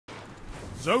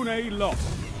Zone A lost.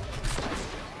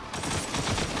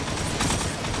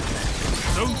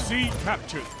 Zone C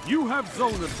captured. You have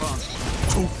zone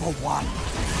advantage. 2 for 1.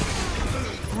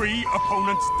 3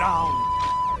 opponents down.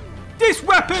 This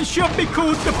weapon should be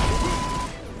called the...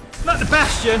 Not the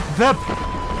Bastion. The...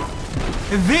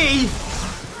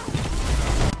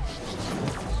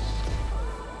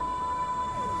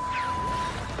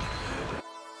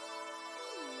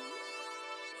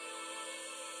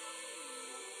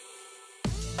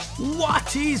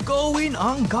 What is going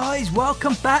on, guys?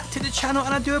 Welcome back to the channel,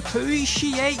 and I do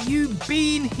appreciate you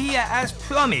being here. As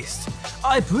promised,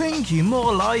 I bring you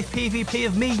more live PvP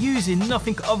of me using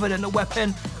nothing other than a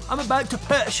weapon I'm about to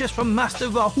purchase from Master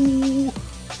Rahul.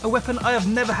 A weapon I have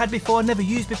never had before, never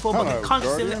used before, but I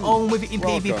constantly own with it in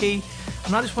PvP.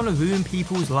 And I just want to ruin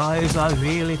people's lives. I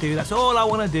really do. That's all I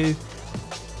want to do.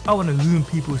 I want to ruin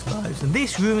people's lives, and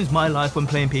this ruins my life when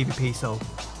playing PvP. So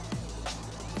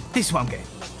this is what I'm getting.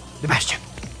 The Bastion.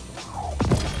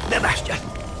 The Bastion.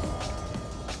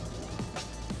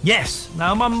 Yes,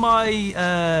 now I'm on my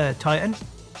Titan,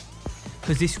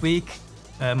 because this week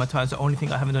my Titan's the only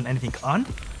thing I haven't done anything on.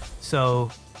 So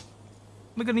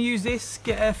we're going to use this,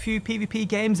 get a few PvP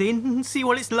games in, and see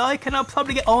what it's like, and I'll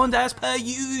probably get on as per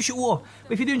usual.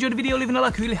 But if you do enjoy the video, leaving a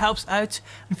like really helps out.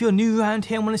 And if you're new around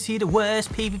here and want to see the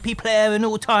worst PvP player in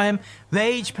all time,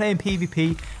 rage playing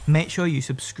PvP, make sure you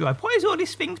subscribe. Why is all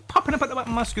these things popping up at the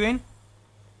bottom of my screen?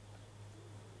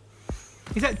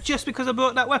 Is that just because I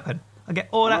brought that weapon? I get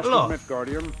all that love? Admit,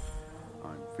 Guardian,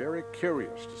 I'm very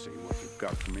curious to see what you've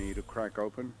got for me to crack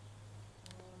open.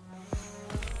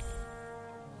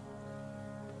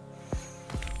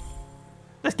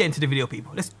 Let's get into the video,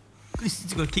 people. This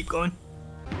is gonna keep going.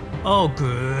 Oh,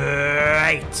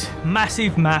 great.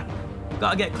 Massive map.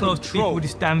 Gotta get close to people with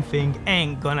this damn thing.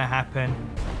 Ain't gonna happen.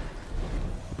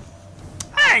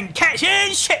 I ain't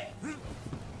catching shit.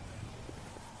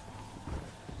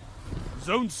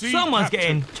 Zone C. Someone's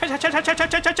getting.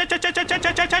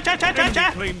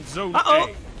 Uh-oh.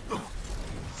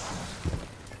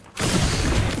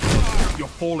 You're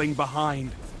falling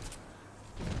behind.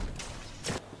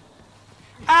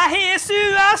 I hear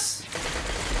us.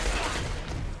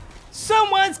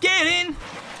 Someone's getting.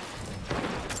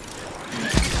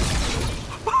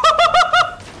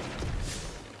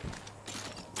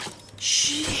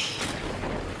 Shit.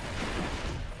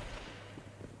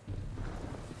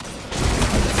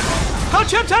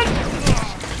 Punch him, son.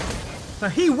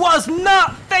 But he was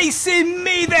not facing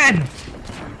me then.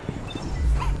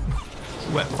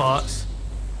 Wet farts.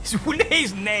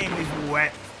 His name is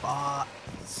Wet Farts.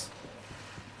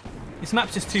 This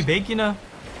map's just too big, you know.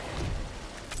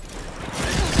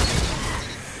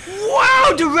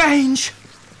 Wow, the range!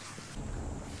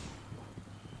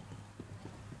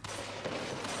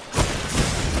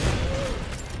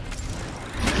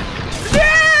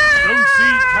 Yeah! Zone C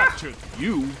captured.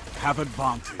 You have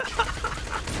advantage.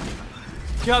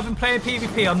 You know, I've been playing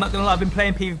PvP. I'm not gonna lie, I've been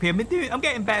playing PvP. I'm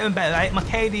getting better and better, right? My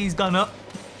KD's gone up.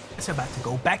 It's about to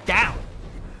go back down.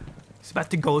 It's about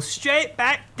to go straight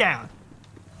back down.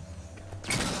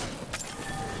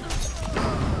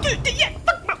 Yeah,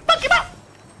 fuck him up!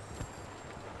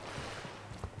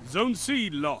 Zone C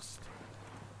lost.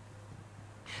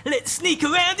 Let's sneak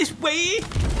around this way.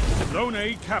 Zone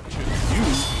A captured. You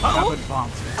have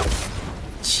advantage.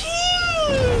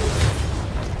 Jeez.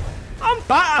 I'm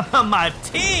bottom on my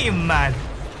team, man.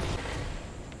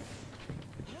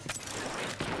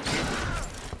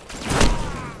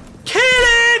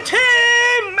 Killing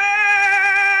teammate!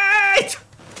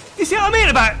 You see what I mean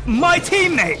about my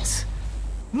teammates?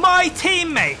 My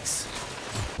teammates!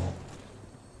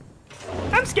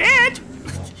 I'm scared!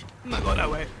 I'm not going that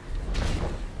way.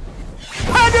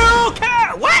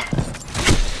 Hadouken! What?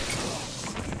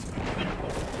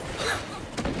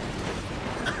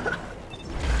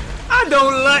 I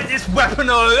don't like this weapon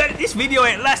already. This video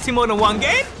ain't lasting more than one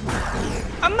game.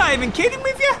 I'm not even kidding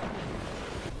with you.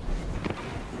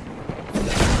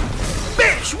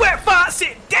 Bitch, Wet Fart,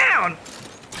 sit down!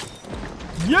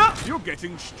 Yup! You're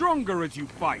getting stronger as you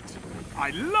fight. I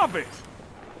love it!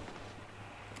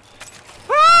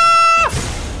 Ah!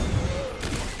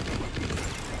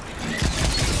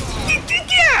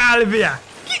 Get out of here!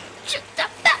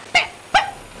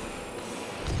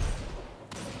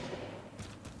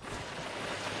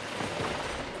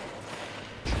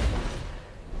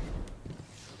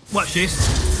 Watch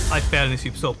this. I failed in the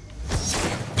super soul.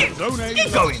 Get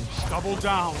going! Double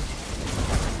down.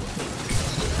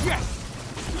 Yes!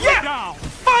 Yeah! Down.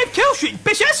 5 kill streak,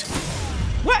 bitches!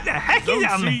 What the heck is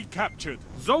that on me? Zone C captured.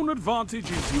 Zone advantage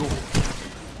is yours.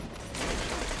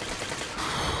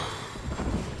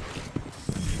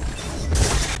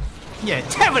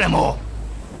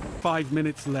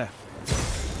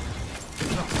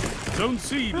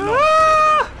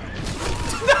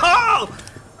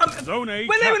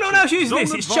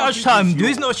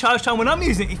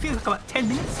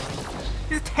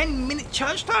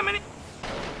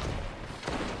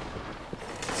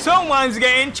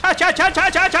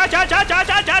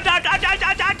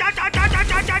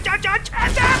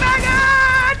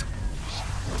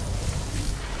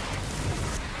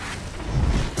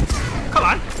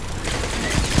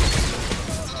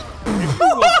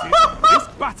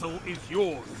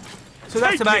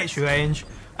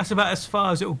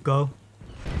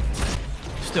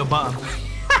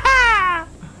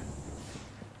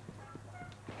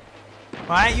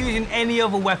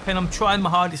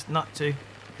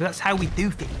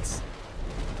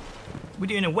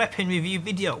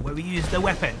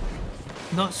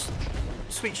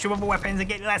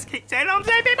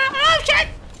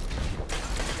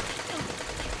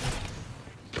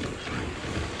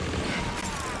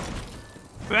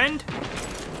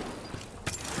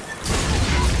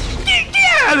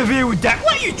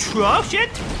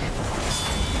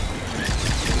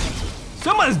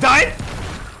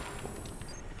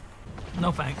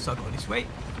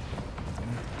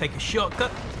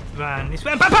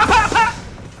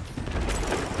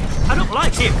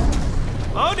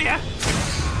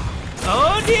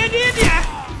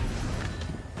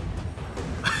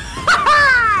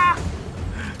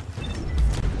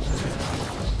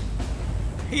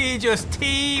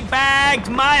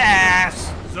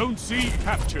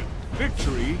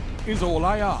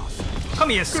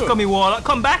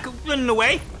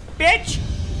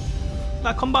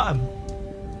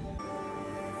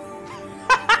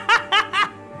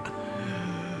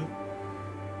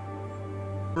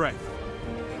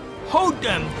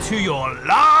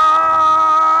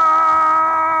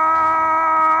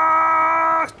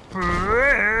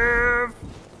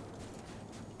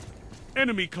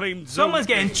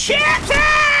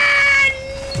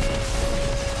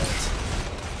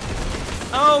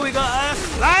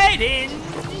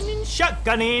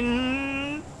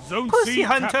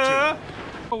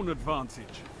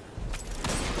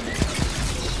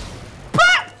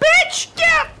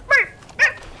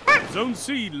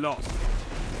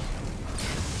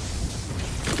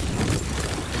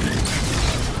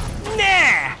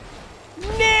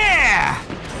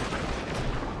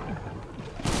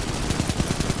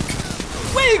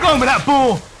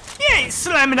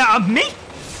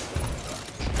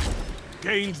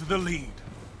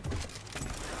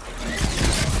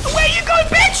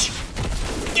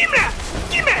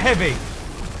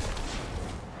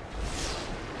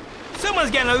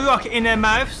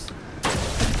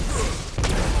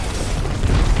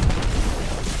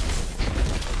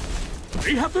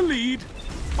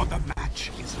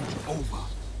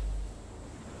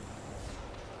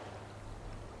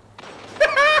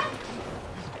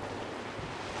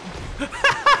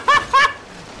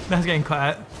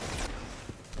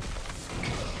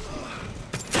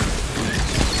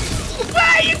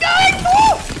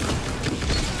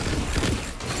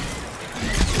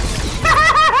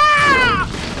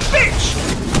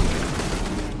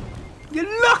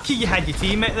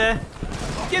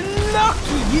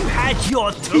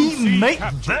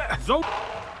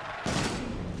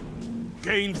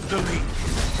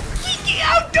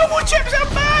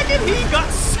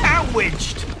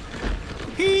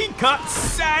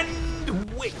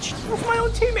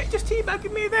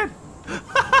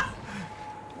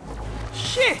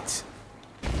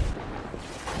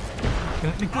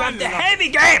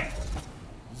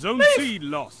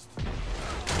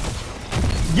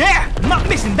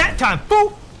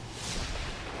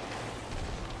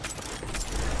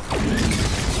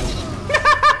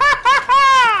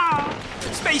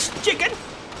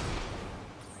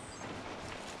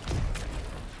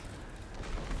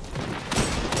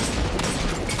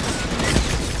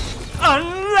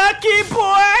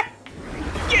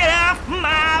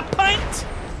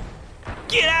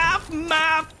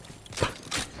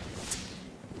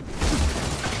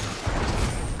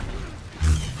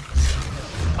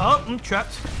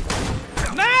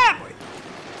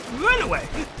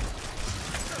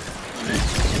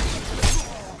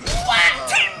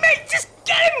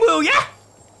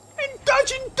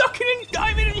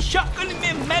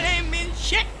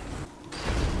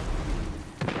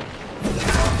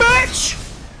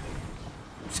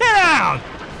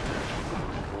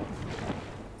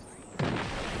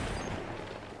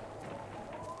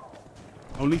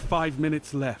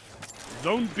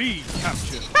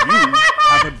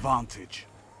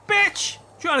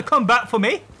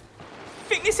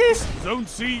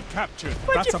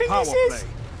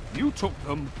 You took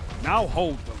them, now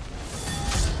hold them.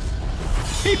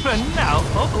 People are now.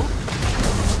 Uh-oh.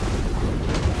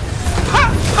 Ha!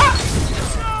 Ha!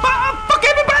 Ha! Fuck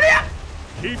everybody up!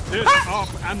 Keep this up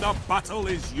and the battle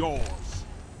is yours.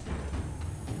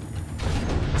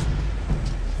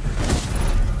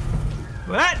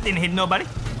 Well, that didn't hit nobody.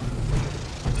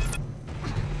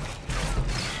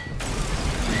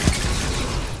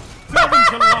 Tell them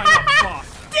to line up fast.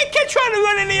 Dickhead trying to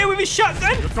run in here with his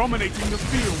shotgun. You're dominating the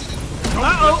field. Don't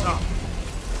Uh-oh. let up.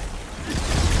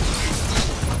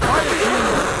 Why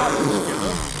are you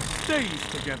together? Stays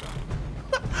together.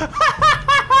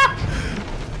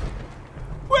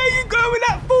 Where are you going with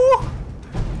that for?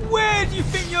 Where do you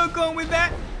think you're going with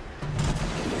that?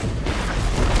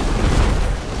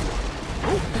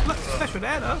 Oh, look, special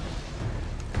there though.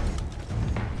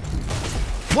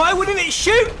 Why wouldn't it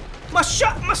shoot? My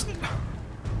shot mustn't.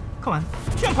 Come on,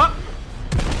 jump up.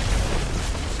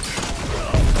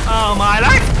 Oh my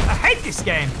life! I hate this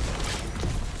game.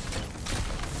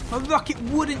 My rocket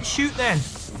wouldn't shoot then.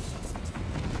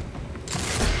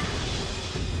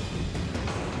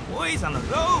 Boys on the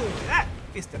road. That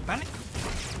is the panic.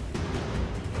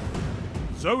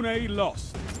 Zone A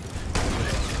lost.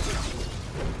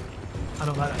 I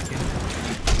don't like that kid.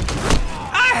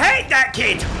 I hate that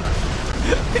kid!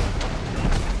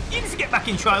 You need to get back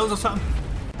in trials or something.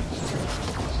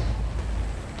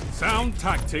 Sound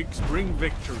tactics bring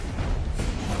victory.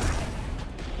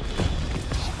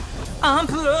 I'm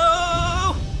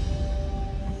pro!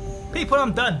 People,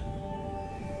 I'm done.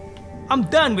 I'm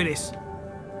done with this.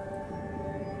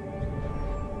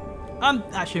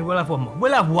 Actually, we'll have one more.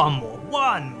 We'll have one more.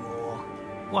 One more.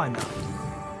 Why not?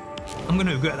 I'm going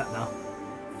to regret that now.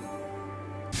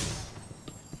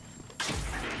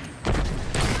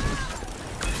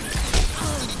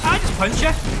 I just punch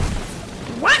you.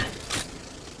 What?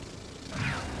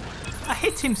 I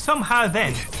hit him somehow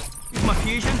then. With my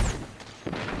fusion.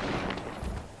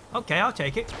 Okay, I'll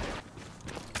take it.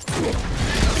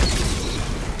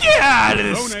 Get out of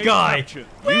the sky!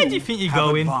 Where do you think you're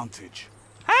going? Advantage.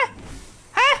 Huh?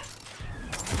 Huh?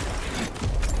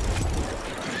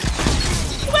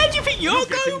 Where do you think you're You're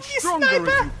going, getting you stronger sniper?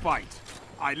 as you fight.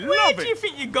 I Where love do you it.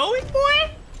 think you're going,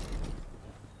 boy?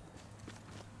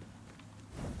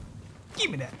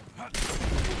 Give me that.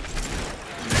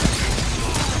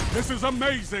 This is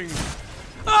amazing.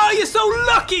 Oh, you're so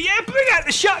lucky, yeah? Bring out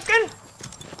the shotgun.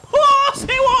 Oh,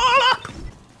 say what?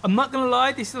 I'm not gonna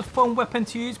lie, this is a fun weapon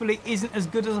to use, but it isn't as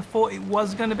good as I thought it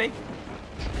was gonna be.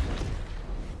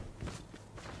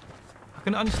 I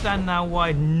can understand now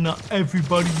why not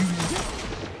everybody uses it.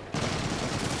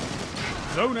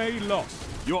 Zone A lost.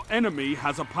 Your enemy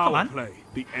has a power play.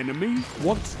 The enemy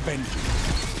wants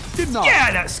vengeance. Denied. Get out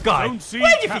of that sky! Zone C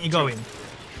Where do you think you're going?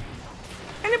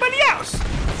 Anybody else?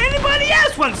 Anybody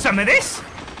else want some of this?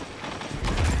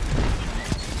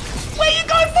 Where are you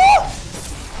going for?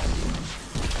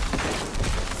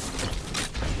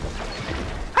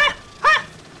 Ha! Ha!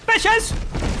 Bitches!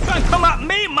 Try and come at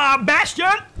me, my Bastion!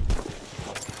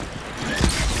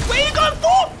 Where are you going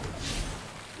for?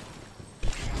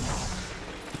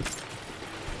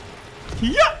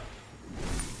 Yeah!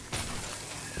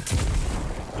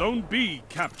 Zone B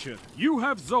captured. You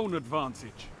have zone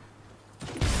advantage.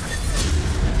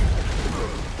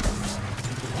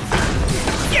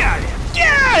 Get out of here! Get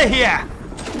out of here!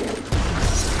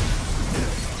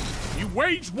 You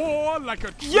wage war like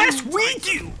a true Yes, we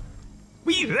do!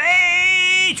 We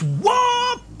rage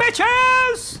war,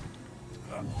 bitches!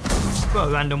 Got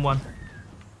a random one.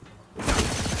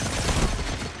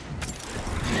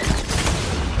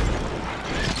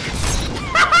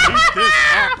 Keep this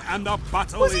up and the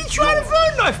battle Was is he trying to yours.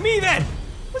 throw knife me then?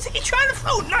 Was he trying to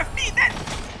throw knife me then?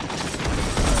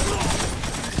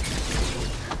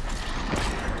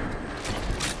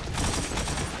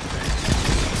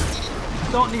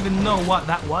 Don't even know what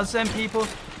that was then, people.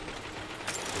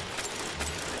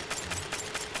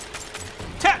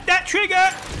 Tap that trigger!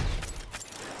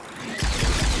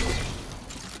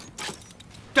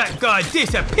 That guy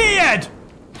disappeared!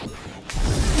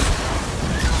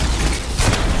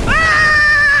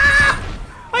 Ah!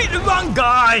 I hit the wrong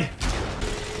guy!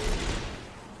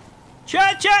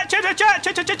 Chat, chat, chat, chat, chat,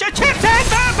 chat, chat, chat, chat, chat,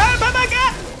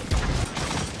 chat,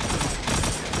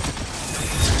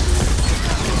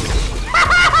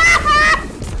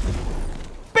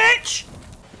 bitch!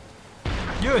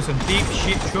 You're in some deep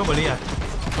shit trouble here.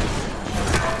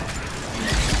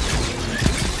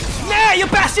 Nah, your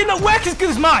Bastion not work as good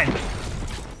as mine!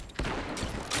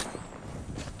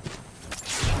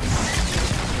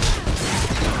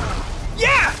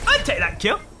 Yeah, I'll take that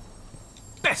kill.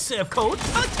 Best serve code,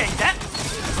 I'll take that.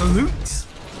 Roots.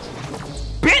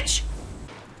 Bitch!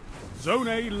 Zone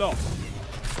A lost.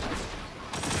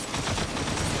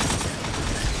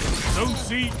 Zone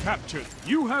C captured.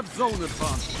 You have zone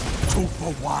advantage. 2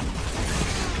 for 1.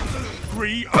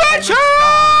 3 opponents down.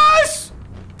 Bitches!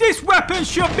 This weapon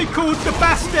should be called the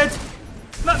Bastard.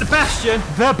 Not the Bastion,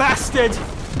 the Bastard.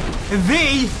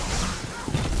 The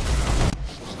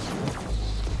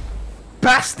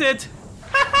Bastard.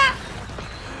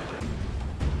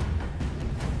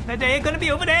 Are they gonna be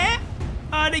over there?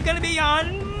 Are they gonna be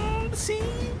on C?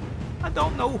 I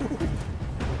don't know.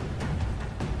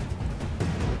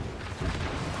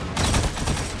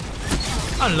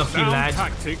 Unlucky Sound lad.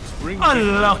 tactics bring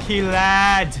Unlucky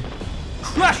lad.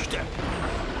 Crushed him.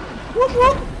 Whoop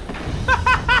whoop.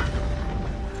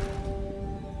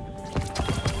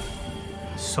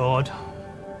 Sword.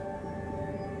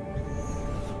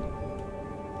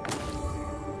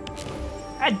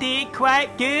 I did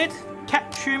quite good.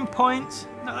 Capturing points.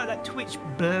 Not like that Twitch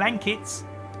blankets.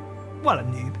 What a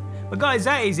noob. But guys,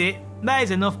 that is it. That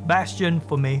is enough Bastion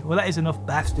for me. Well, that is enough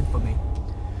Bastard for me.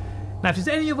 Now, if there's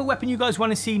any other weapon you guys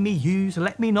want to see me use,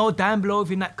 let me know down below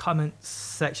in that comments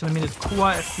section. I mean, there's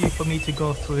quite a few for me to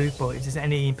go through, but if there's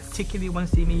any in particular you want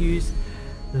to see me use,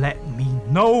 let me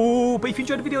know. But if you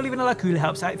enjoyed the video, leaving a like really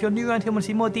helps out. If you're new around here and want to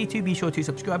see more D2, be sure to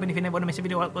subscribe. And if you never want to miss a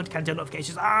video upload, can turn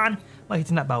notifications on by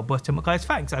hitting that bell button. But guys,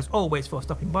 thanks as always for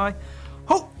stopping by.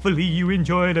 Hopefully you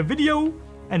enjoyed the video,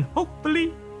 and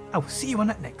hopefully I will see you on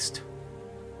that next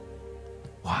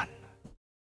one.